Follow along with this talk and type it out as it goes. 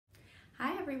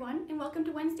everyone, and welcome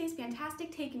to Wednesday's Fantastic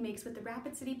Take and Makes with the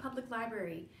Rapid City Public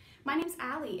Library. My name's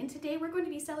Allie, and today we're going to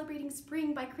be celebrating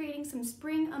spring by creating some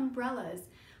spring umbrellas,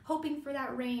 hoping for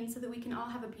that rain so that we can all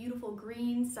have a beautiful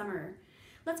green summer.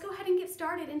 Let's go ahead and get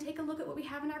started and take a look at what we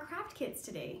have in our craft kits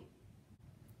today.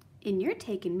 In your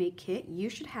Take and Make kit, you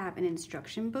should have an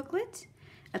instruction booklet,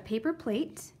 a paper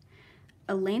plate,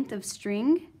 a length of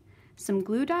string, some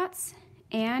glue dots,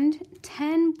 and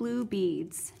 10 blue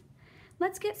beads.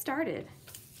 Let's get started.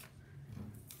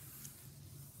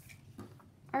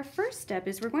 Our first step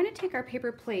is we're going to take our paper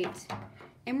plate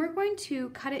and we're going to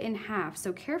cut it in half.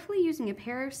 So carefully using a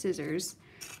pair of scissors,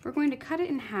 we're going to cut it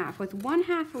in half with one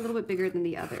half a little bit bigger than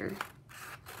the other.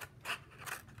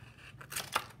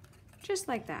 Just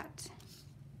like that.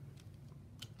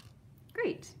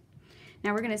 Great.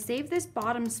 Now we're going to save this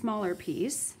bottom smaller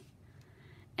piece.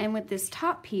 And with this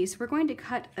top piece, we're going to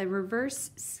cut a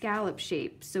reverse scallop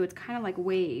shape. So it's kind of like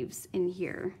waves in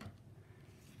here.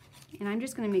 And I'm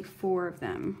just going to make 4 of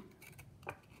them.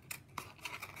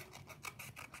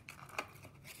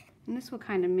 And this will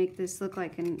kind of make this look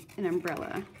like an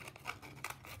umbrella.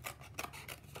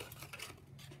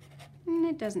 And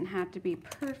it doesn't have to be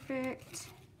perfect.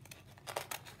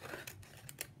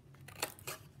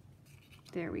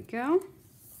 There we go.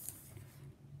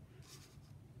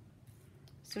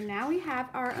 So now we have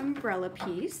our umbrella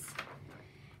piece.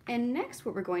 And next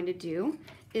what we're going to do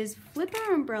is flip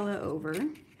our umbrella over,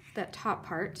 that top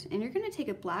part, and you're going to take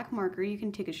a black marker. You can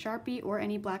take a Sharpie or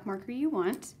any black marker you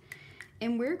want.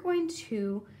 And we're going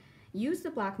to use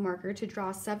the black marker to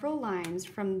draw several lines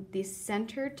from the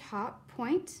center top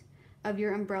point of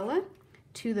your umbrella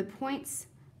to the points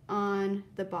on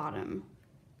the bottom.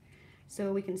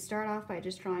 So we can start off by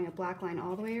just drawing a black line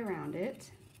all the way around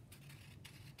it.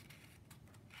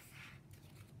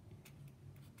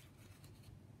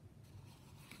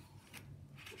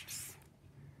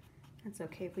 That's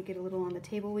okay, if we get a little on the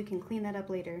table, we can clean that up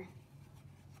later.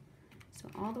 So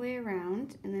all the way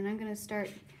around, and then I'm going to start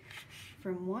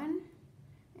from 1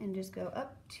 and just go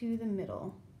up to the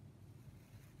middle.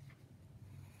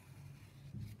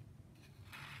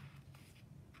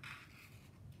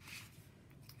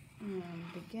 And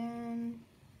again.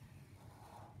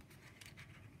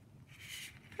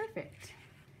 Perfect.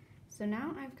 So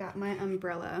now I've got my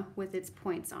umbrella with its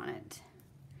points on it.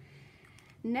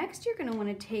 Next, you're going to want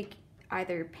to take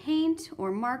either paint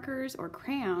or markers or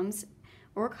crayons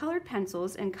or colored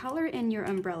pencils and color in your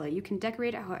umbrella. You can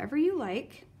decorate it however you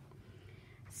like.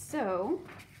 So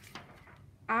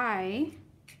I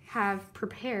have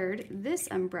prepared this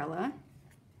umbrella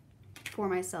for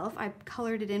myself. I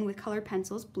colored it in with colored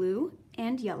pencils, blue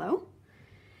and yellow.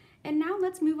 And now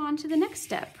let's move on to the next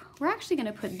step. We're actually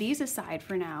going to put these aside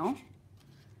for now.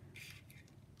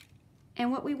 And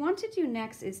what we want to do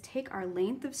next is take our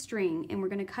length of string and we're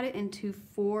going to cut it into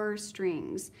 4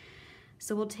 strings.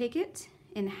 So we'll take it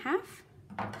in half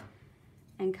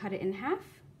and cut it in half.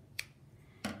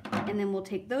 And then we'll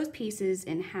take those pieces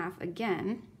in half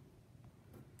again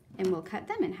and we'll cut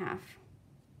them in half.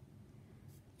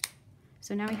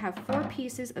 So now we have 4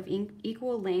 pieces of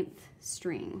equal length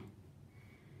string.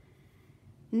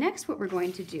 Next, what we're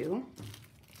going to do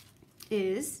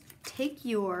is take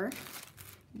your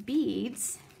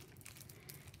beads,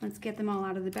 let's get them all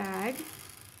out of the bag,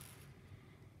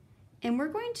 and we're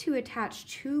going to attach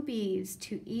 2 beads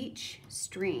to each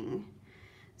string.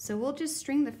 So we'll just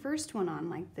string the first one on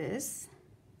like this,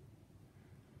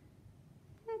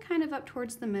 and kind of up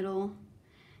towards the middle,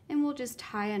 and we'll just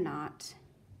tie a knot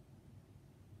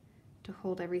to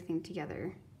hold everything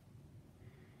together.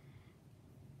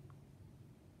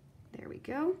 There we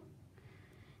go.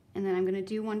 And then I'm going to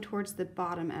do one towards the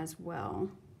bottom as well.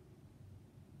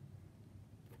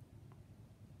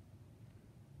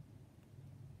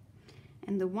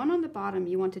 And the one on the bottom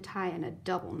you want to tie in a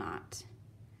double knot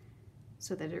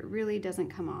so that it really doesn't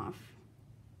come off.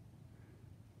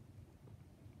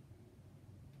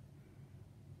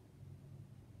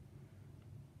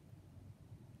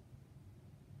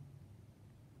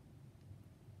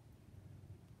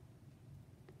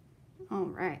 All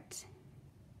right.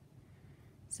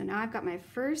 So now I've got my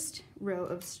first row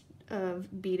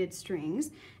of beaded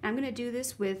strings. I'm going to do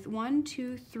this with 1,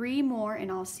 2, 3 more,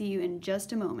 and I'll see you in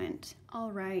just a moment.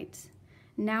 All right,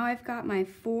 now I've got my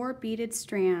 4 beaded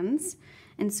strands,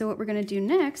 and so what we're going to do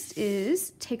next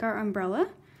is take our umbrella,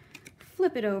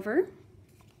 flip it over,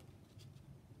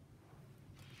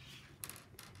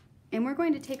 and we're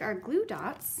going to take our glue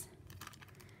dots,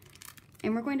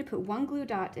 and we're going to put 1 glue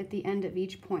dot at the end of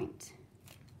each point.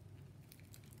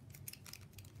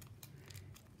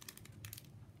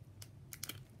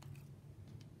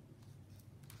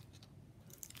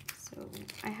 So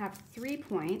I have 3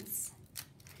 points.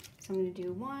 So I'm going to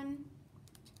do 1,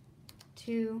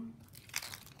 2,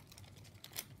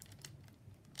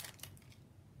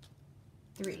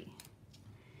 3.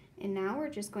 And now we're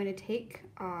just going to take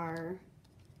our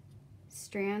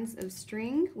strands of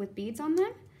string with beads on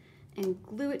them and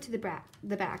glue it to the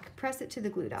back. Press it to the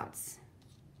glue dots.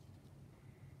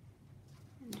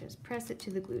 And just press it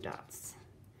to the glue dots.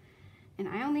 And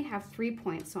I only have 3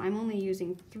 points, so I'm only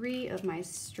using 3 of my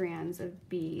strands of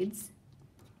beads.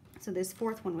 So this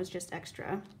 4th one was just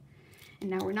extra. And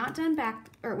now we're not done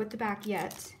with the back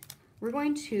yet. We're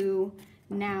going to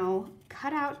now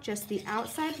cut out just the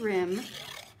outside rim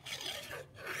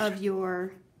of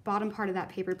your bottom part of that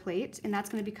paper plate, and that's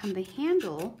going to become the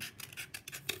handle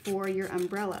for your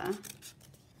umbrella.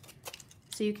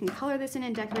 So you can color this in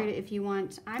and decorate it if you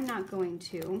want. I'm not going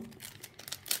to.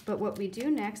 But what we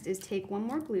do next is take one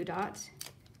more glue dot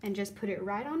and just put it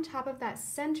right on top of that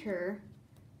center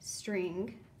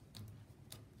string.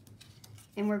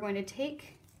 And we're going to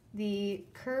take the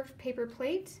curved paper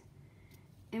plate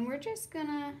and we're just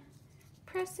gonna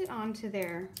press it onto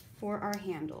there for our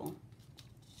handle.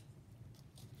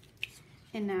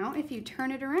 And now if you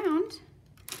turn it around,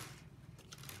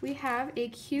 we have a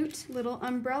cute little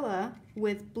umbrella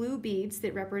with blue beads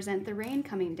that represent the rain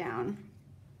coming down.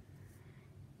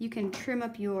 You can trim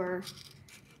up your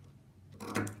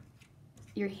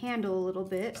handle a little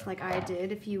bit like I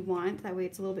did if you want. That way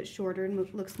it's a little bit shorter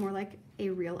and looks more like a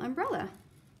real umbrella.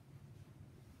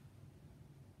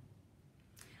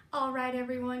 All right,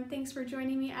 everyone, thanks for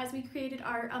joining me as we created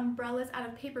our umbrellas out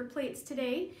of paper plates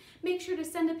today. Make sure to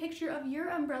send a picture of your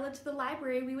umbrella to the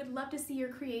library. We would love to see your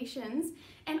creations.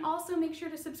 And also make sure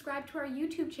to subscribe to our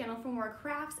YouTube channel for more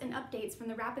crafts and updates from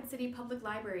the Rapid City Public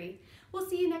Library. We'll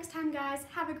see you next time, guys.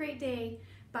 Have a great day.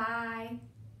 Bye.